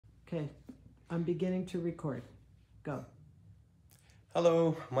Okay, I'm beginning to record. Go.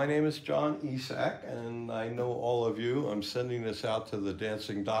 Hello, my name is John Isak, and I know all of you. I'm sending this out to the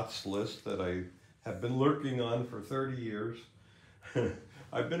Dancing Dots list that I have been lurking on for 30 years.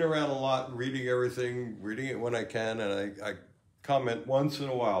 I've been around a lot, reading everything, reading it when I can, and I comment once in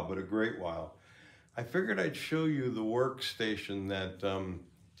a while, but a great while. I figured I'd show you the workstation that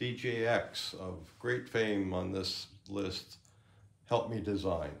DJX, of great fame on this list, helped me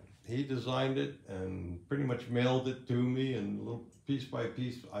design. He designed it and pretty much mailed it to me, and little piece by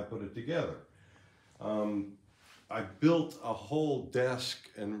piece I put it together. I built a whole desk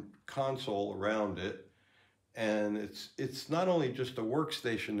and console around it, and it's not only just a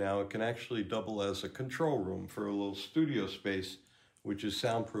workstation now, it can actually double as a control room for a little studio space, which is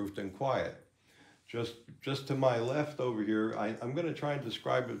soundproofed and quiet. Just to my left over here, I'm going to try and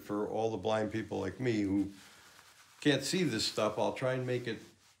describe it for all the blind people like me who can't see this stuff. I'll try and make it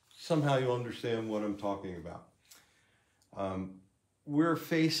somehow you'll understand what I'm talking about. We're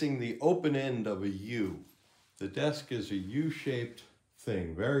facing the open end of a U. The desk is a U-shaped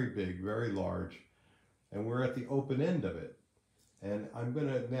thing, very big, very large, and we're at the open end of it. And I'm going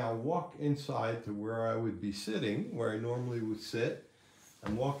to now walk inside to where I would be sitting, where I normally would sit.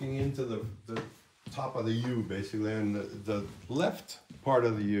 I'm walking into the top of the U, basically, and the left part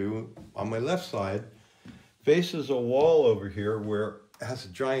of the U, on my left side, faces a wall over here where it has a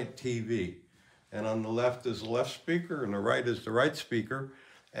giant TV. And on the left is the left speaker, and the right is the right speaker.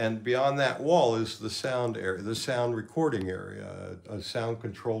 And beyond that wall is the sound area, the sound recording area, a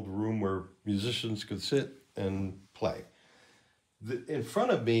sound-controlled room where musicians could sit and play. In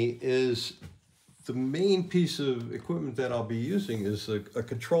front of me is the main piece of equipment that I'll be using is a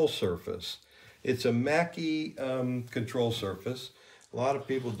control surface. It's a Mackie Control Surface. A lot of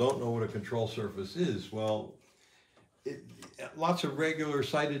people don't know what a control surface is. Well, lots of regular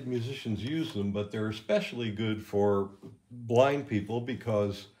sighted musicians use them, but they're especially good for blind people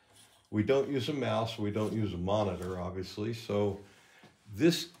because we don't use a mouse, we don't use a monitor, obviously. So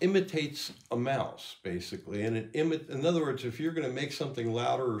this imitates a mouse, basically. And in other words, if you're going to make something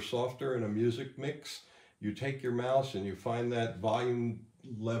louder or softer in a music mix, you take your mouse and you find that volume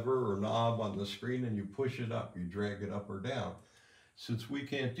lever or knob on the screen and you push it up, you drag it up or down. Since we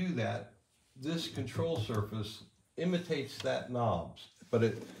can't do that, this control surface imitates that knobs, but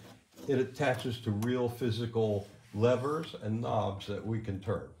it attaches to real physical levers and knobs that we can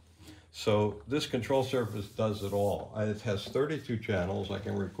turn. So this control surface does it all. It has 32 channels. I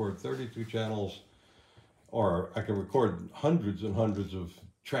can record 32 channels, or I can record hundreds and hundreds of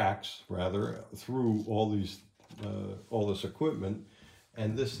tracks, rather, through all this equipment.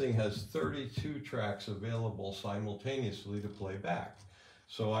 And this thing has 32 tracks available simultaneously to play back.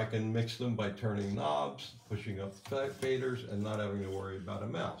 So I can mix them by turning knobs, pushing up faders, and not having to worry about a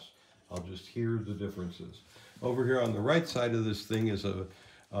mouse. I'll just hear the differences. Over here on the right side of this thing is a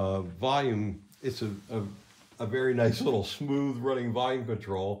volume. It's a very nice little smooth running volume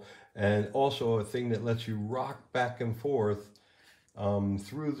control, and also a thing that lets you rock back and forth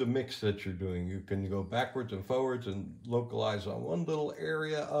through the mix that you're doing. You can go backwards and forwards and localize on one little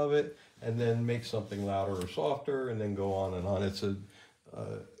area of it, and then make something louder or softer, and then go on and on. It's a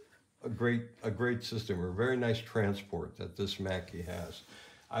great system, or a very nice transport that this Mackie has.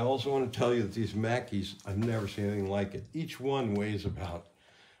 I also want to tell you that these Mackies, I've never seen anything like it. Each one weighs about,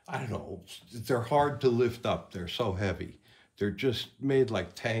 I don't know, they're hard to lift up. They're so heavy. They're just made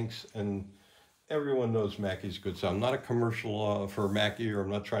like tanks, and everyone knows Mackie's good. So I'm not a commercial for Mackie, or I'm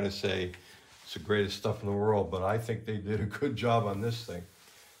not trying to say it's the greatest stuff in the world, but I think they did a good job on this thing.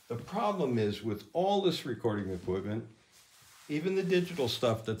 The problem is with all this recording equipment, even the digital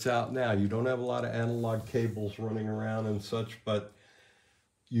stuff that's out now, you don't have a lot of analog cables running around and such, but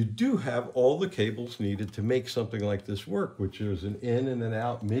you do have all the cables needed to make something like this work, which is an in and an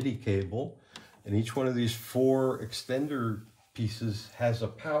out MIDI cable. And each one of these 4 extender pieces has a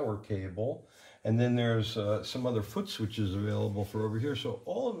power cable. And then there's some other foot switches available for over here. So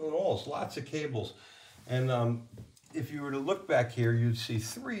all in all, it's lots of cables. And if you were to look back here, you'd see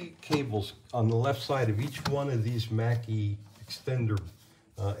 3 cables on the left side of each one of these Mackie extender,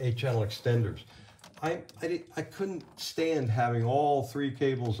 8-channel extenders. I couldn't stand having all 3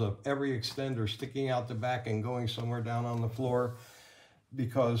 cables of every extender sticking out the back and going somewhere down on the floor,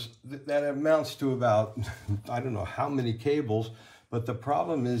 because that amounts to about, I don't know how many cables. But the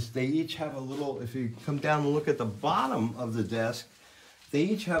problem is they each have a little, if you come down and look at the bottom of the desk, they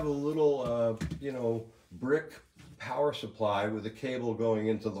each have a little, you know, brick power supply with a cable going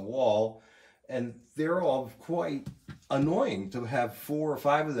into the wall. And they're all quite annoying to have 4 or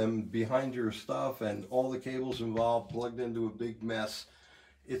 5 of them behind your stuff, and all the cables involved plugged into a big mess.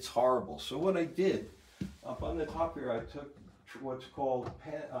 it's horrible. So what I did, up on the top here, I took what's called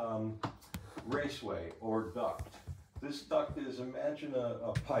raceway or duct. This duct is, imagine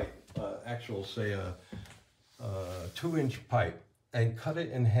a pipe, actual say a 2-inch pipe, and cut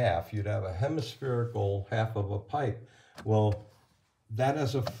it in half. You'd have a hemispherical half of a pipe. Well, that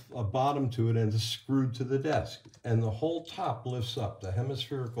has a bottom to it and it's screwed to the desk. And the whole top lifts up. The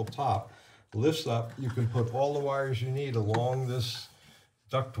hemispherical top lifts up. You can put all the wires you need along this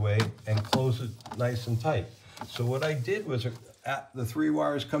ductway and close it nice and tight. So what I did was, at the 3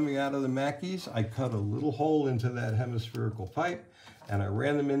 wires coming out of the Mackies, I cut a little hole into that hemispherical pipe and I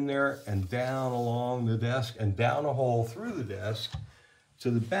ran them in there and down along the desk and down a hole through the desk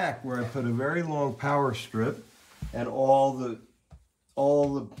to the back, where I put a very long power strip, and all the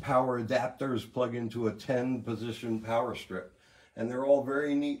power adapters plug into a 10-position power strip. And they're all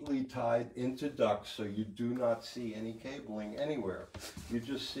very neatly tied into ducts, so you do not see any cabling anywhere. You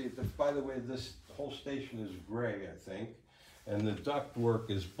just see, by the way, this whole station is gray, I think, and the duct work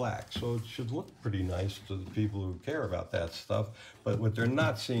is black, so it should look pretty nice to the people who care about that stuff. But what they're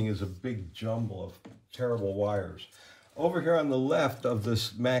not seeing is a big jumble of terrible wires. Over here on the left of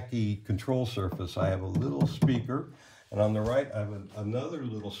this Mackie Control Surface, I have a little speaker, and on the right I have another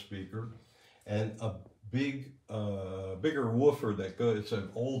little speaker and a bigger woofer that goes. It's an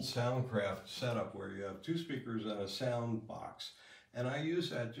old Soundcraft setup where you have 2 speakers and a sound box, and I use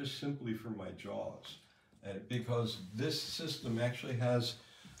that just simply for my jaws, because this system actually has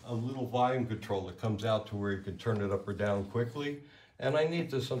a little volume control that comes out to where you can turn it up or down quickly, and I need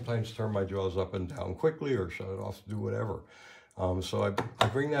to sometimes turn my jaws up and down quickly or shut it off to do whatever. So I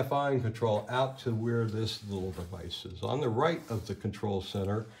bring that volume control out to where this little device is. On the right of the control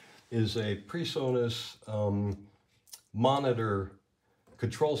center is a PreSonus monitor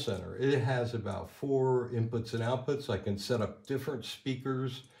control center. It has about 4 inputs and outputs. I can set up different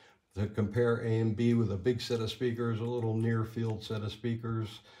speakers to compare A and B with a big set of speakers, a little near field set of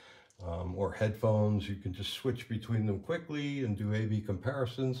speakers, or headphones. You can just switch between them quickly and do A/B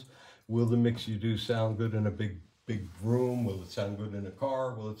comparisons. Will the mix you do sound good in a big room? Will it sound good in a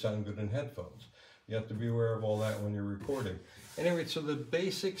car? Will it sound good in headphones? You have to be aware of all that when you're recording. Anyway, so the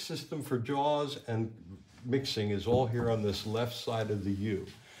basic system for jaws and mixing is all here on this left side of the U.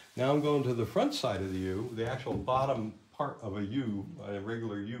 Now I'm going to the front side of the U, the actual bottom part of a U, a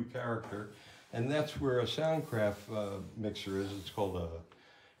regular U character, and that's where a Soundcraft mixer is. It's called a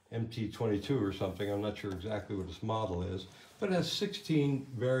MT22 or something. I'm not sure exactly what its model is, but it has 16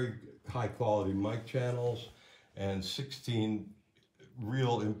 very high quality mic channels and 16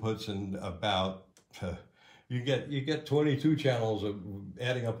 real inputs, and about you get 22 channels of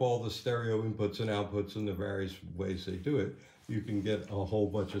adding up all the stereo inputs and outputs and the various ways they do it. You can get a whole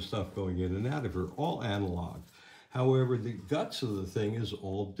bunch of stuff going in and out of here, all analog. However, the guts of the thing is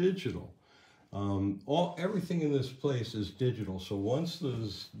all digital. Everything in this place is digital. So once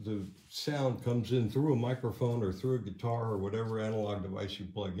the sound comes in through a microphone or through a guitar or whatever analog device you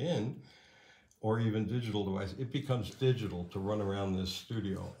plug in, or even digital device, it becomes digital to run around this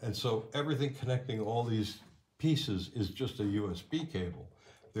studio. And so everything connecting all these pieces is just a USB cable.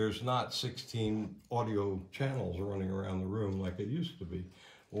 There's not 16 audio channels running around the room like it used to be,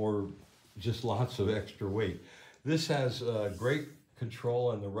 or just lots of extra weight. This has great control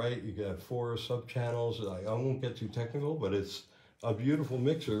on the right. You got 4 sub-channels. I won't get too technical, but it's a beautiful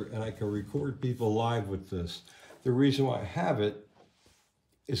mixer, and I can record people live with this. The reason why I have it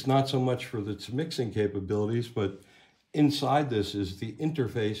is not so much for its mixing capabilities, but inside this is the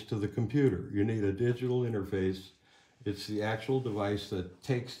interface to the computer. You need a digital interface. It's the actual device that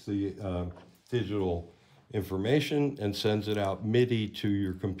takes the digital information and sends it out MIDI to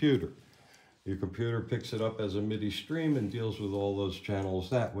your computer. Your computer picks it up as a MIDI stream and deals with all those channels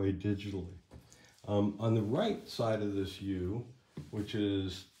that way digitally. On the right side of this U, which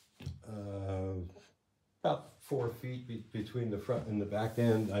is about 4 feet between the front and the back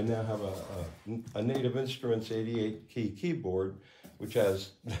end, I now have a Native Instruments 88-key keyboard, which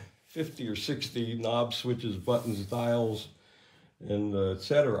has 50 or 60 knobs, switches, buttons, dials, and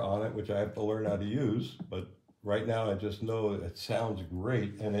etc. on it, which I have to learn how to use. But right now I just know it sounds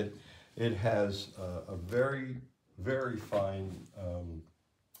great, and it has a very, very fine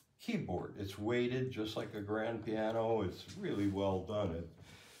keyboard. It's weighted just like a grand piano. It's really well done.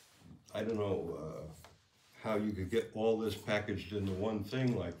 I don't know how you could get all this packaged into one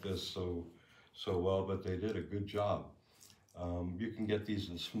thing like this so well, but they did a good job. You can get these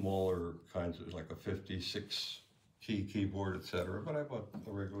in smaller kinds of, like a 56-key keyboard, etc. But I bought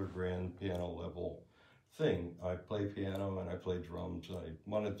a regular grand piano level thing. I play piano and I play drums. I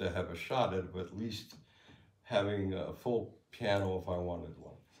wanted to have a shot at least having a full piano if I wanted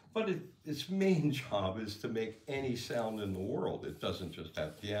one. But its main job is to make any sound in the world. It doesn't just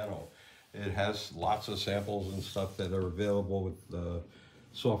have piano. It has lots of samples and stuff that are available with the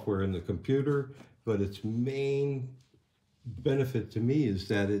software in the computer, but its main benefit to me is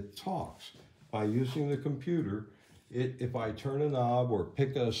that it talks. By using the computer, if I turn a knob or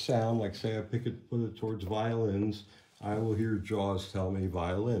pick a sound, like say I put it towards violins, I will hear JAWS tell me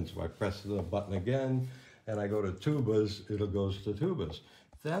violins. If I press the button again and I go to tubas, it goes to tubas.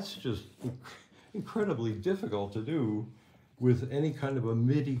 That's just incredibly difficult to do with any kind of a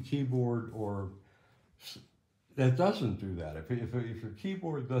MIDI keyboard or that doesn't do that. If your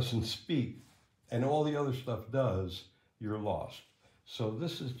keyboard doesn't speak and all the other stuff does, you're lost. So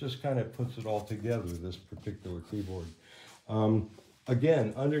this is just kind of puts it all together, this particular keyboard.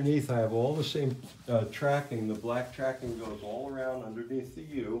 Again, underneath I have all the same tracking. The black tracking goes all around underneath the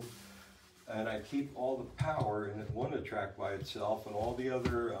U, and I keep all the power in one track by itself and all the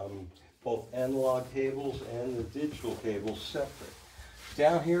other both analog cables and the digital cables separate.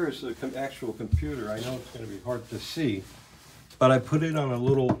 Down here is the actual computer. I know it's going to be hard to see, but I put it on a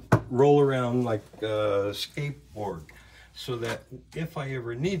little roll around like skateboard, so that if I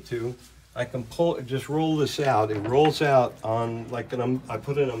ever need to, I can just roll this out. It rolls out on like I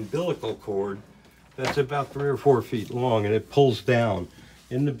put an umbilical cord that's about 3 or 4 feet long, and it pulls down.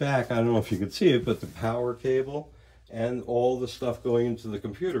 In the back, I don't know if you can see it, but the power cable and all the stuff going into the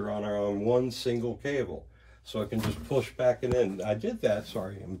computer are on one single cable. So I can just push back and in. I did that,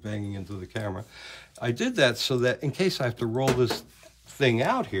 sorry, I'm banging into the camera. I did that so that in case I have to roll this thing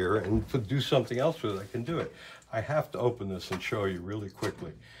out here and do something else with it, I can do it. I have to open this and show you really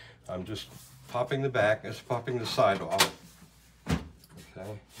quickly. I'm just popping the back, it's popping the side off. Okay,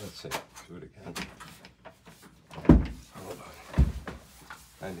 let's see, do it again. Hold on.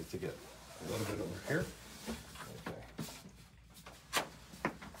 I need to get a little bit over here.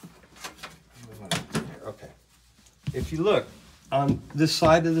 Okay. If you look, on this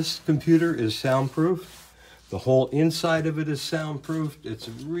side of this computer is soundproof. The whole inside of it is soundproofed. It's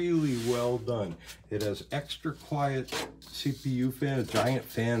really well done. It has extra quiet CPU fan, a giant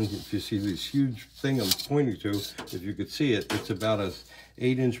fan. If you see this huge thing I'm pointing to, if you could see it, it's about a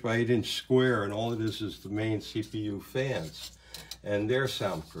 8-inch by 8-inch square, and all it is the main CPU fans, and they're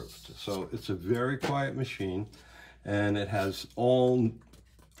soundproofed. So it's a very quiet machine, and it has all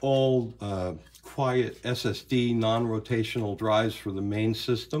quiet SSD non-rotational drives for the main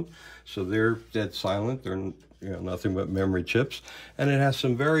system, so they're dead silent. They're nothing but memory chips, and it has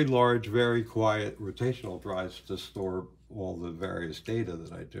some very large, very quiet rotational drives to store all the various data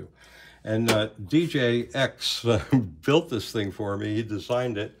that I do. And DJ X built this thing for me. He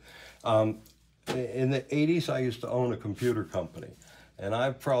designed it. In the 80s, I used to own a computer company, and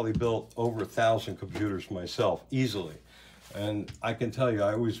I've probably built over 1,000 computers myself, easily. And I can tell you,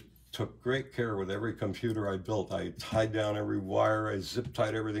 I always took great care with every computer I built. I tied down every wire, I zip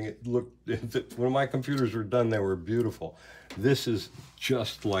tied everything. It looked, when my computers were done, they were beautiful. This is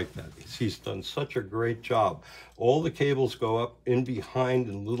just like that. He's done such a great job. All the cables go up in behind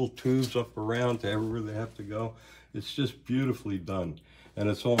in little tubes up around to everywhere they have to go. It's just beautifully done. And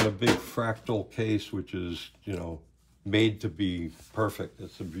it's on a big fractal case, which is, made to be perfect.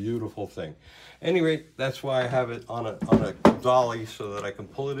 It's a beautiful thing. Anyway, that's why I have it on a dolly, so that I can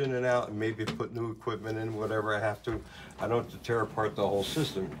pull it in and out and maybe put new equipment in, whatever I have to. I don't have to tear apart the whole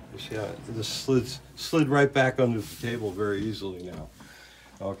system. You see how this slid right back under the table very easily now.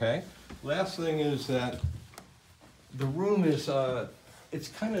 Okay, last thing is that the room is, it's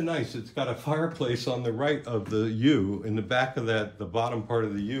kind of nice. It's got a fireplace on the right of the U. In the back of that, the bottom part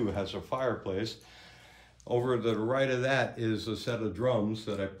of the U has a fireplace. Over to the right of that is a set of drums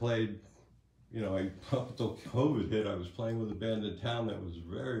that I played. Up until COVID hit, I was playing with a band in town that was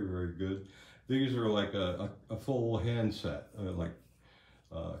very, very good. These are like a full hand set, like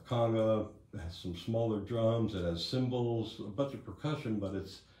conga. It has some smaller drums. It has cymbals, a bunch of percussion, but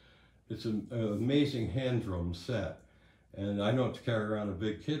it's an amazing hand drum set. And I don't have to carry around a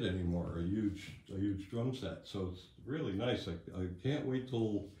big kit anymore, a huge drum set. So it's really nice. I can't wait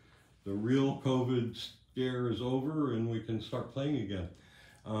till the real COVID scare is over and we can start playing again.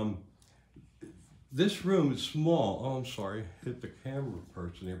 This room is small. Oh, I'm sorry, hit the camera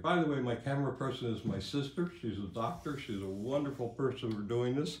person here. By the way, my camera person is my sister. She's a doctor. She's a wonderful person for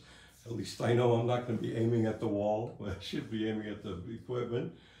doing this. At least I know I'm not going to be aiming at the wall. I should be aiming at the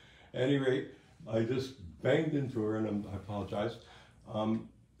equipment. At any rate, I just banged into her, and I apologize.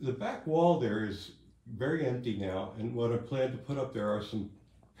 The back wall there is very empty now, and what I plan to put up there are some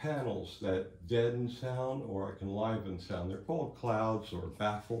panels that deaden sound, or I can liven sound. They're called clouds or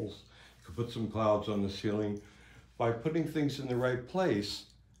baffles. You could put some clouds on the ceiling. By putting things in the right place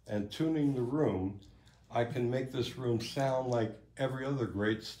and tuning the room, I can make this room sound like every other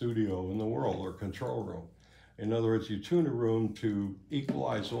great studio in the world or control room. In other words, you tune a room to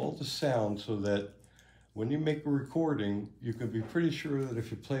equalize all the sound so that when you make a recording, you can be pretty sure that if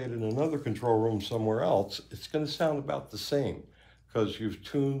you play it in another control room somewhere else, it's going to sound about the same because you've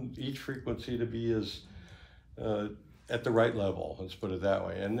tuned each frequency to be as at the right level, let's put it that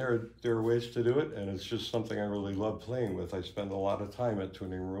way. And there are ways to do it, and it's just something I really love playing with. I spend a lot of time at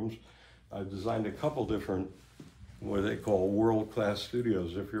tuning rooms. I've designed a couple different, what they call world-class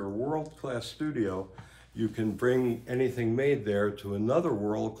studios. If you're a world-class studio, you can bring anything made there to another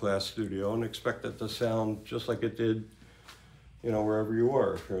world-class studio and expect it to sound just like it did, you know, wherever you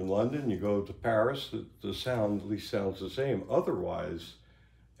are. If you're in London, you go to Paris, the sound at least sounds the same. Otherwise,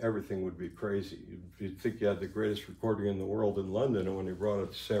 everything would be crazy. You'd think you had the greatest recording in the world in London, and when you brought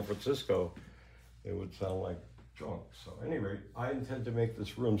it to San Francisco, it would sound like junk. So anyway, I intend to make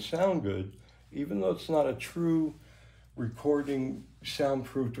this room sound good, even though it's not a true recording,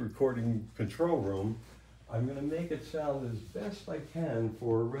 soundproofed recording control room. I'm going to make it sound as best I can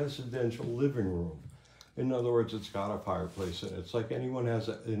for a residential living room. In other words, it's got a fireplace in it. It's like anyone has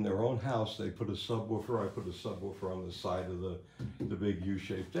in their own house, they put a subwoofer. I put a subwoofer on the side of the big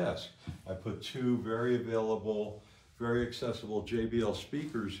U-shaped desk. I put two very available, very accessible JBL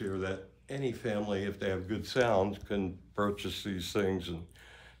speakers here that any family, if they have good sound, can purchase these things and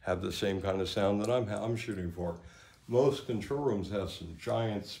have the same kind of sound that I'm shooting for. Most control rooms have some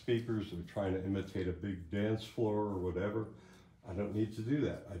giant speakers. They're trying to imitate a big dance floor or whatever. I don't need to do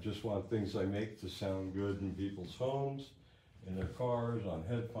that. I just want things I make to sound good in people's homes, in their cars, on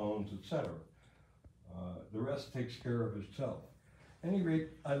headphones, etc. The rest takes care of itself. At any rate,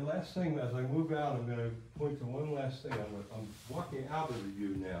 last thing, as I move out, I'm going to point to one last thing. I'm walking out of the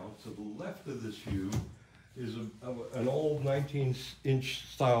U now. To the left of this U is an old 19-inch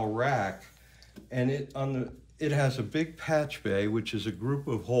style rack, and it has a big patch bay, which is a group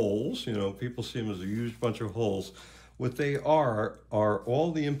of holes. You know, people see them as a huge bunch of holes. What they are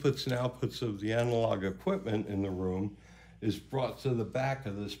all the inputs and outputs of the analog equipment in the room is brought to the back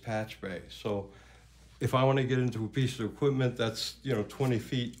of this patch bay. So if I want to get into a piece of equipment that's, you know, 20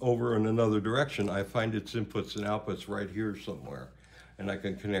 feet over in another direction, I find its inputs and outputs right here somewhere. And I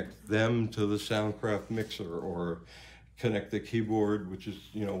can connect them to the Soundcraft mixer or connect the keyboard, which is,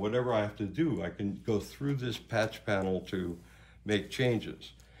 you know, whatever I have to do. I can go through this patch panel to make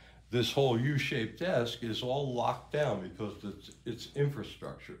changes. This whole U-shaped desk is all locked down because it's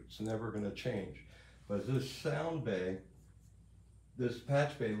infrastructure. It's never going to change. But this sound bay, this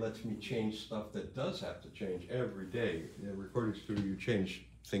patch bay lets me change stuff that does have to change every day. In a recording studio, you change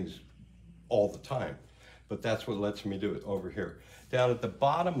things all the time. But that's what lets me do it over here. Down at the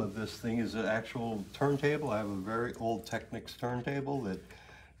bottom of this thing is an actual turntable. I have a very old Technics turntable that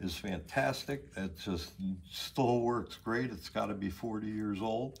is fantastic. It just still works great. It's got to be 40 years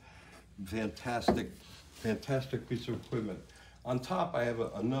old. Fantastic, fantastic piece of equipment. On top, I have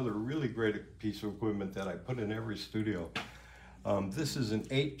another really great piece of equipment that I put in every studio. This is an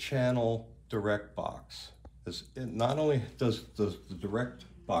 8-channel direct box. It not only does the direct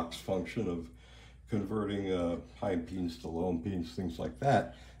box function of converting high impedance to low impedance, things like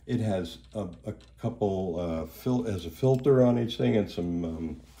that, it has a couple, as a filter on each thing, and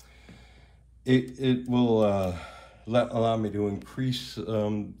some, it will allow me to increase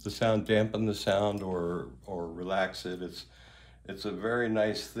the sound, dampen the sound, or relax it. It's a very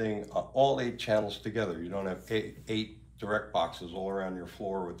nice thing. All 8 channels together. You don't have eight direct boxes all around your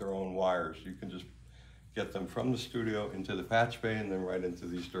floor with their own wires. You can just get them from the studio into the patch bay and then right into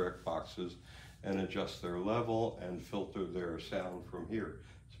these direct boxes and adjust their level and filter their sound from here.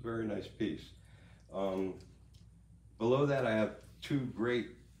 It's a very nice piece. Below that, I have 2 great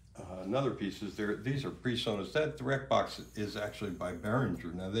another pieces. These are PreSonus. That direct box is actually by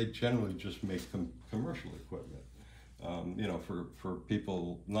Behringer. Now, they generally just make commercial equipment. You know, for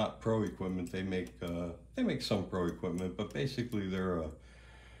people not pro equipment, they make some pro equipment, but basically they're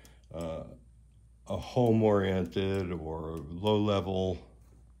a home-oriented or low-level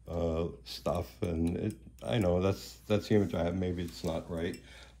stuff. And I know that's the image I have. Maybe it's not right,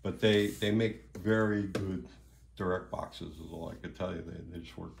 but they make very good direct boxes is all I could tell you. They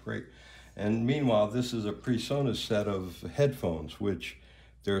just work great. And meanwhile, this is a PreSonus set of headphones, which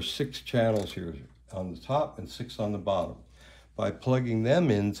there are 6 channels here on the top and 6 on the bottom. By plugging them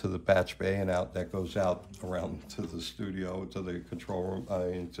into the patch bay and out, that goes out around to the studio, to the control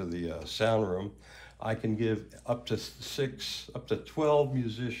room, into the sound room, I can give up to 12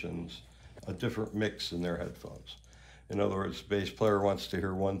 musicians a different mix in their headphones. In other words, the bass player wants to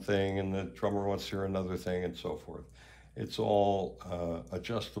hear one thing and the drummer wants to hear another thing and so forth. It's all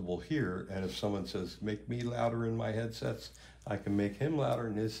adjustable here, and if someone says, make me louder in my headsets, I can make him louder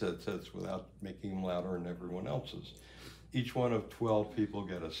in his headsets without making him louder in everyone else's. Each one of 12 people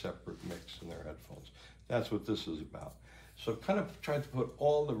get a separate mix in their headphones. That's what this is about. So kind of tried to put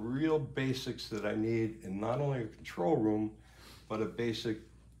all the real basics that I need in not only a control room, but a basic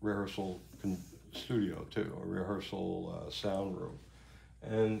rehearsal studio too, a rehearsal sound room.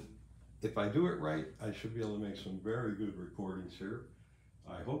 And if I do it right, I should be able to make some very good recordings here.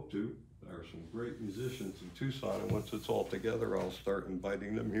 I hope to. There are some great musicians in Tucson, and once it's all together, I'll start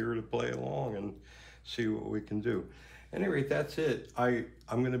inviting them here to play along and see what we can do. At any rate, that's it. I'm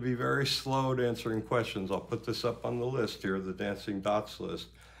going to be very slow at answering questions. I'll put this up on the list here, the Dancing Dots list.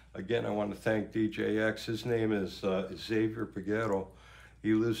 Again, I want to thank DJX. His name is Xavier Peguero.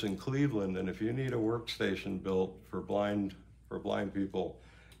 He lives in Cleveland, and if you need a workstation built for blind people,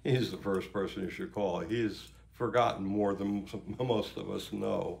 he's the first person you should call. He's forgotten more than most of us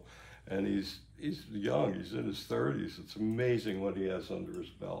know, and he's young. He's in his 30s. It's amazing what he has under his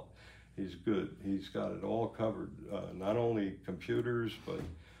belt. He's good. He's got it all covered. Not only computers, but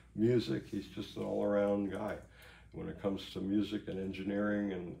music. He's just an all-around guy when it comes to music and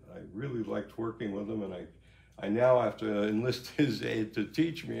engineering, and I really liked working with him, and I now have to enlist his aid to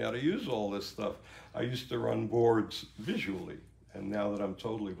teach me how to use all this stuff. I used to run boards visually, and now that I'm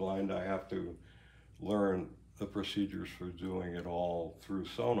totally blind, I have to learn the procedures for doing it all through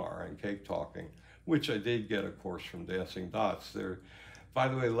sonar and cake talking, which I did get a course from Dancing Dots. By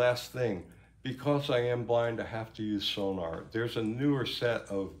the way, last thing, because I am blind, I have to use sonar. There's a newer set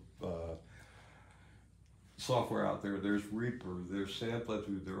of software out there. There's Reaper, there's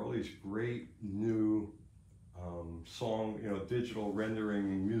Samplitude, there are all these great new digital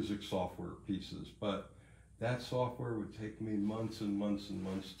rendering music software pieces, but that software would take me months and months and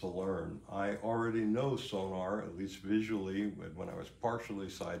months to learn. I already know sonar, at least visually. When I was partially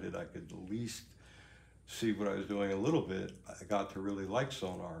sighted, I could at least see what I was doing a little bit. I got to really like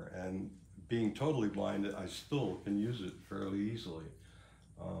sonar, and being totally blind, I still can use it fairly easily.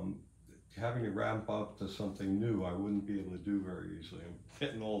 Having to ramp up to something new, I wouldn't be able to do very easily. I'm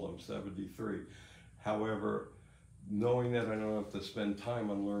getting old, I'm 73. However, knowing that I don't have to spend time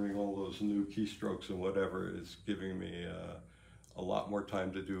on learning all those new keystrokes and whatever is giving me a lot more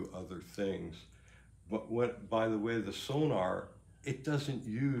time to do other things. But by the way, the sonar, it doesn't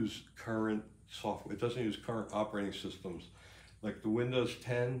use current software. It doesn't use current operating systems. Like the Windows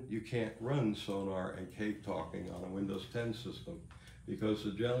 10, you can't run sonar and cake talking on a Windows 10 system because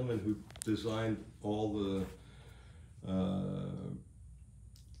the gentleman who designed all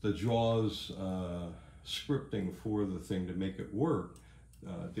the JAWS scripting for the thing to make it work,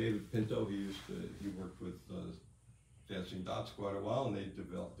 David Pinto, he worked with Dancing Dots quite a while, and they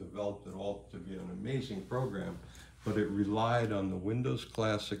developed it all to be an amazing program, but it relied on the Windows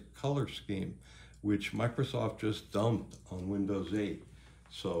Classic color scheme, which Microsoft just dumped on Windows 8.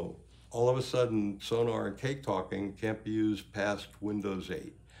 So all of a sudden, sonar and cake talking can't be used past Windows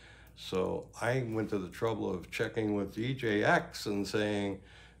 8. So I went to the trouble of checking with DJX and saying,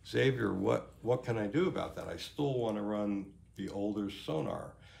 Xavier, what can I do about that? I still want to run the older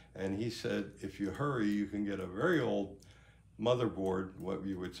sonar. And he said, if you hurry, you can get a very old motherboard, what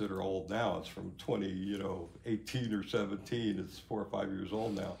you would consider old now. It's from 18 or 17. It's 4 or 5 years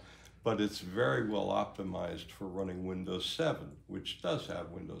old now. But it's very well optimized for running Windows 7, which does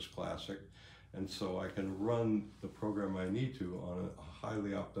have Windows Classic. And so I can run the program I need to on a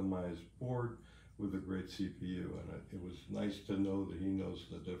highly optimized board with a great CPU. And it was nice to know that he knows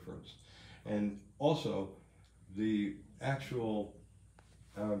the difference. And also, the actual,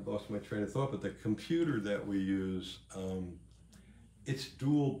 I lost my train of thought, but the computer that we use, it's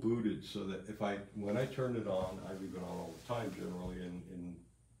dual booted, so that when I turn it on, I leave it on all the time generally in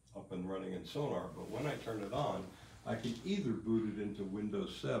up and running in Sonar, but when I turn it on, I can either boot it into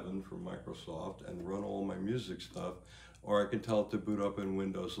Windows 7 from Microsoft and run all my music stuff, or I can tell it to boot up in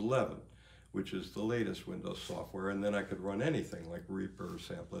Windows 11, which is the latest Windows software, and then I could run anything like Reaper,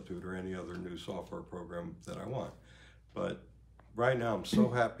 Samplitude, or any other new software program that I want. But right now, I'm so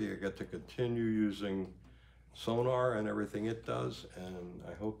happy I get to continue using Sonar and everything it does, and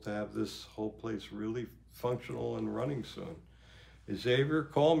I hope to have this whole place really functional and running soon. Xavier,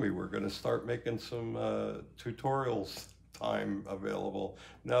 call me. We're going to start making some tutorials time available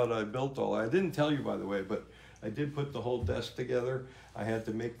now that I built all. I didn't tell you, by the way, but I did put the whole desk together. I had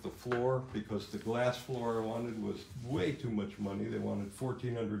to make the floor because the glass floor I wanted was way too much money. They wanted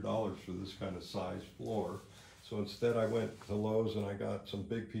 $1,400 for this kind of size floor. So instead I went to Lowe's and I got some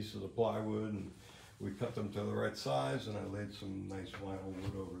big pieces of plywood, and we cut them to the right size, and I laid some nice vinyl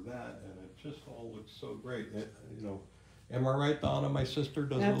wood over that, and it just all looks so great. Am I right, Donna, my sister?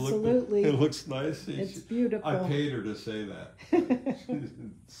 Does Absolutely. it looks nice? It's beautiful. I paid her to say that.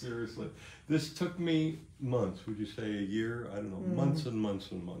 Seriously. This took me months, would you say a year? I don't know, months and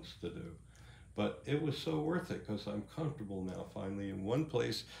months and months to do. But it was so worth it because I'm comfortable now finally in one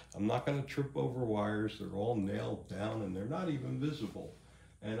place. I'm not going to trip over wires. They're all nailed down and they're not even visible.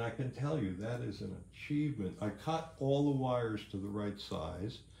 And I can tell you that is an achievement. I cut all the wires to the right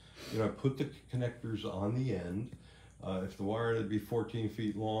size. You know, I put the connectors on the end. If the wire had to be 14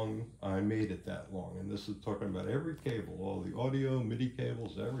 feet long, I made it that long. And this is talking about every cable, all the audio, MIDI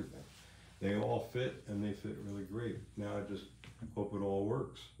cables, everything. They all fit and they fit really great. Now I just hope it all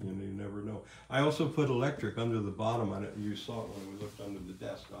works. You know, you never know. I also put electric under the bottom on it. You saw it when we looked under the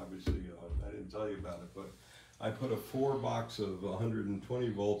desk, obviously. I didn't tell you about it, but I put a 4 box of 120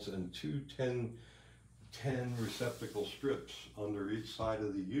 volts and two 10 receptacle strips under each side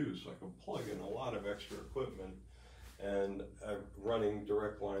of the U, so I can plug in a lot of extra equipment, and I'm running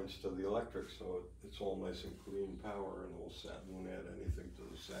direct lines to the electric, so it's all nice and clean power, and won't add anything to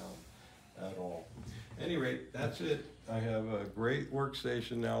the sound at all. At any rate, that's it. I have a great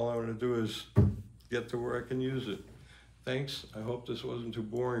workstation now. All I want to do is get to where I can use it. Thanks. I hope this wasn't too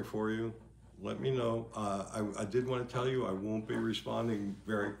boring for you. Let me know. I did want to tell you I won't be responding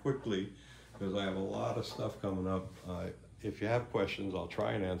very quickly because I have a lot of stuff coming up. If you have questions, I'll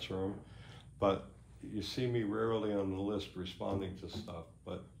try and answer them. But you see me rarely on the list responding to stuff.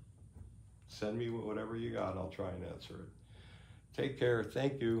 But send me whatever you got. I'll try and answer it. Take care.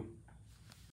 Thank you.